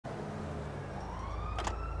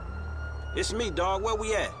It's me, dog. Where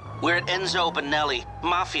we at? We're at Enzo Benelli,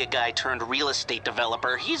 mafia guy turned real estate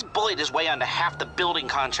developer. He's bullied his way onto half the building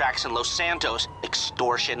contracts in Los Santos.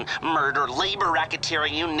 Extortion, murder, labor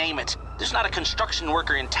racketeering, you name it. There's not a construction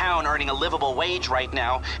worker in town earning a livable wage right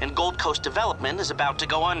now, and Gold Coast Development is about to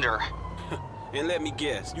go under. And let me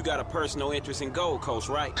guess, you got a personal interest in Gold Coast,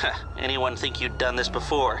 right? Anyone think you'd done this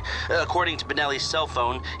before? According to Benelli's cell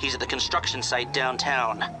phone, he's at the construction site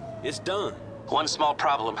downtown. It's done. One small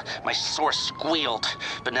problem. My source squealed.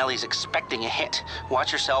 Benelli's expecting a hit.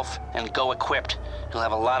 Watch yourself and go equipped. You'll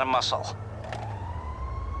have a lot of muscle.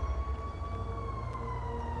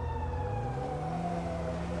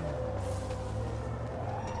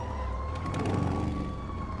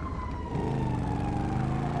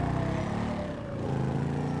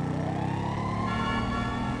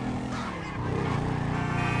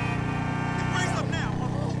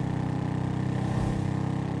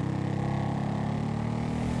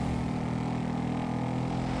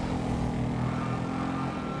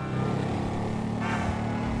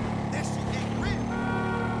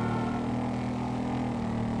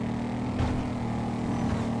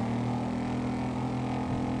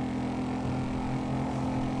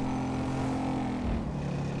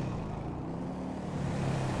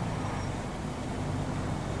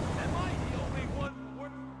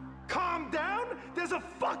 There's a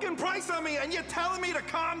fucking price on me, and you're telling me to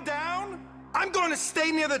calm down? I'm going to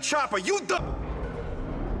stay near the chopper. You fucking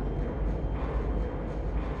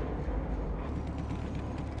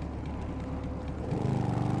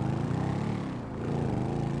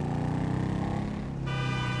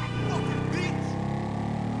bitch!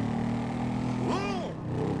 Whoa!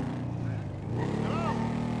 Hello?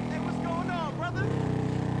 Hey, what's going on, brother?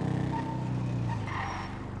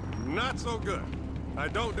 Not so good. I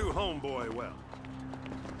don't do homeboy well.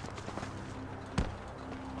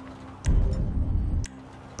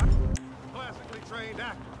 Classically trained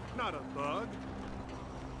actor, not a thug.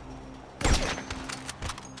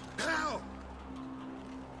 Ow!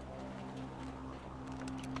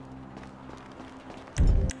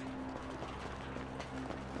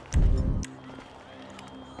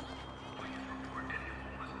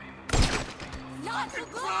 Not good!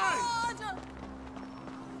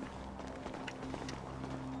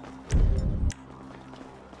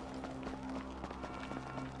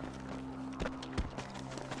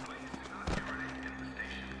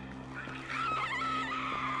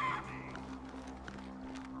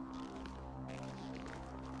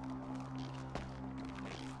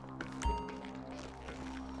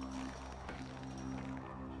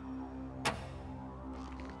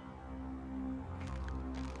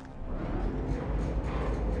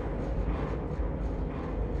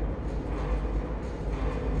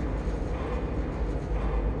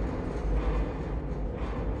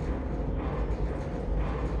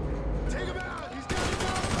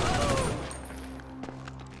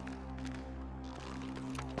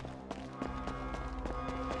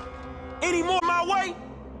 Any more my way?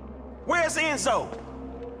 Where's Enzo?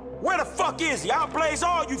 Where the fuck is he? I'll blaze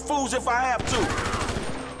all you fools if I have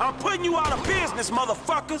to. I'm putting you out of business,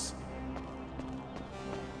 motherfuckers.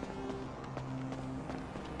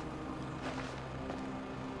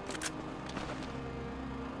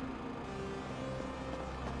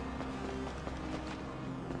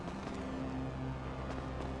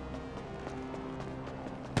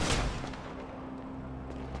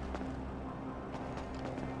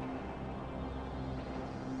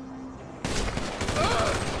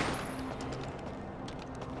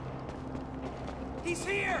 He's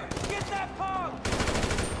here! Get that punk!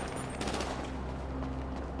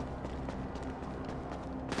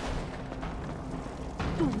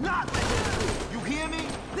 Do not let him through. You hear me?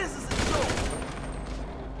 This is a joke!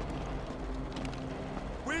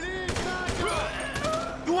 We need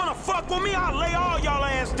backup! You wanna fuck with me? I'll lay all y'all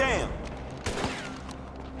ass down.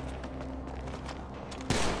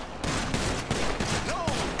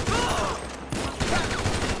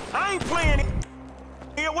 I ain't playing it.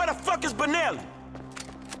 Here, where the fuck is Benelli?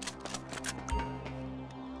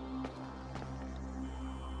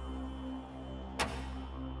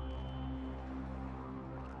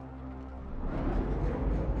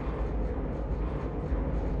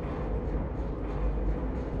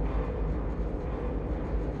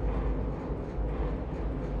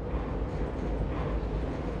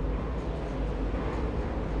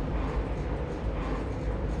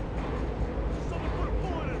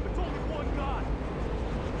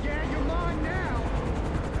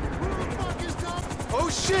 Oh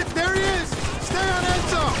shit, there he is! Stay on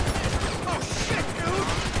Enzo! Oh shit, dude!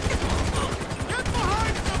 Get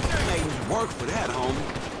behind something! Made me work for that, homie.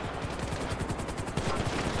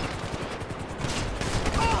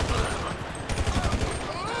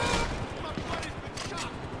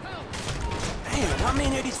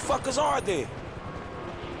 motherfuckers are there?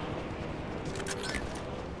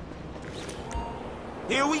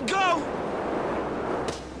 Here we go!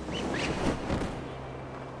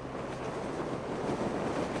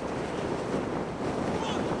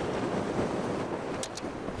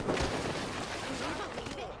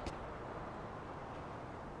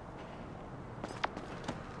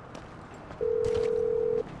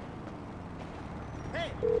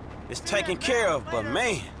 It's taken care of, but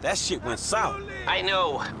man, that shit went south. I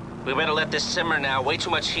know. We better let this simmer now. Way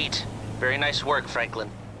too much heat. Very nice work,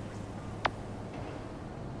 Franklin.